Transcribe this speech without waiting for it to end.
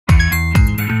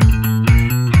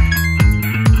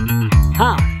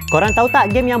Korang tahu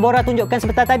tak game yang Bora tunjukkan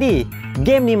sebentar tadi?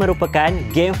 Game ni merupakan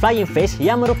game Flying Fish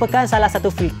yang merupakan salah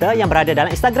satu filter yang berada dalam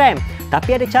Instagram.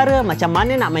 Tapi ada cara macam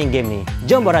mana nak main game ni.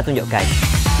 Jom Bora tunjukkan.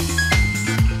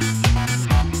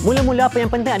 Mula-mula apa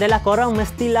yang penting adalah korang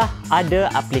mestilah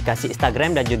ada aplikasi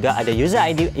Instagram dan juga ada user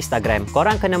ID Instagram.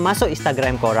 Korang kena masuk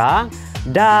Instagram korang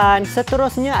dan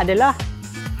seterusnya adalah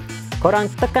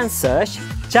korang tekan search,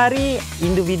 cari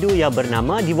individu yang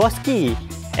bernama Divosky.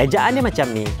 Ejaan dia macam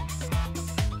ni.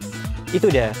 Itu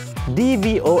dia.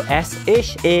 D-V-O-S-H-A-N-S-K-Y.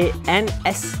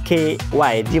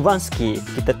 Divosky.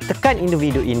 Kita tekan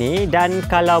individu ini dan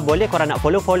kalau boleh korang nak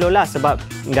follow lah sebab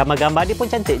gambar-gambar dia pun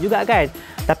cantik juga kan.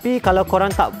 Tapi kalau korang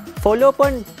tak follow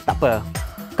pun tak apa.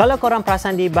 Kalau korang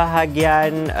perasan di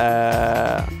bahagian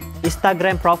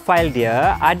Instagram profile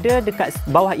dia, ada dekat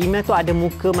bawah email tu ada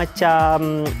muka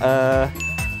macam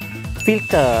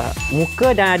filter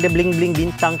muka dan ada bling-bling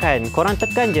bintang kan. Korang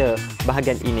tekan je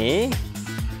bahagian ini.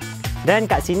 Dan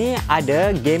kat sini ada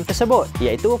game tersebut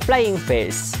iaitu Flying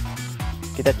Fish.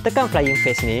 Kita tekan Flying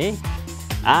Fish ni.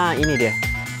 Ini dia.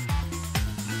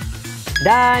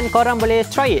 Dan korang boleh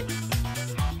try it.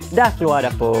 Dah keluar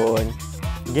dah pun.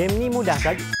 Game ni mudah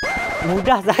saja.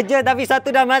 Mudah saja tapi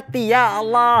satu dah mati. Ya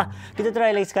Allah. Kita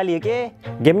try lagi sekali, okey?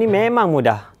 Game ni memang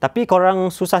mudah. Tapi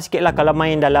korang susah sikit lah kalau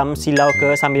main dalam silau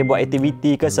ke sambil buat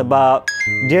aktiviti ke sebab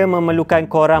dia memerlukan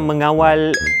korang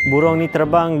mengawal burung ni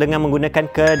terbang dengan menggunakan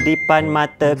kedipan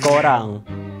mata korang.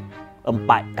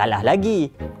 4 kalah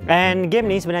lagi. And game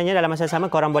ni sebenarnya dalam masa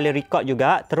sama korang boleh record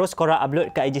juga. Terus korang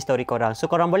upload ke IG story korang. So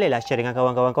korang bolehlah share dengan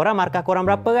kawan-kawan korang. Markah korang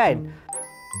berapa kan?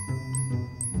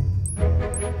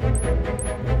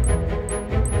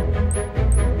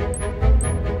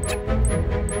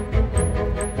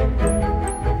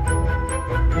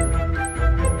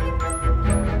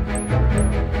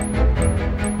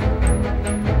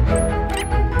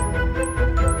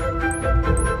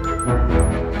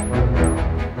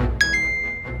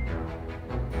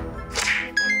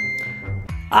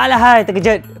 Alahai,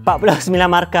 terkejut. 49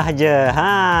 markah je.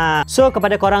 So,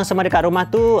 kepada korang semua dekat rumah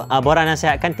tu, Bora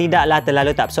nasihatkan tidaklah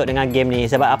terlalu taksub dengan game ni.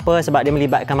 Sebab apa? Sebab dia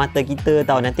melibatkan mata kita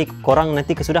tau. Nanti korang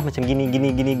kesudah macam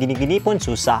gini pun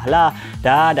susah lah.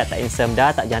 Dah tak handsome,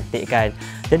 dah tak cantik kan.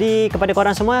 Jadi, kepada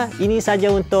korang semua, ini saja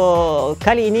untuk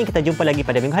kali ini. Kita jumpa lagi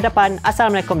pada minggu hadapan.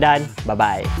 Assalamualaikum dan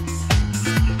bye-bye.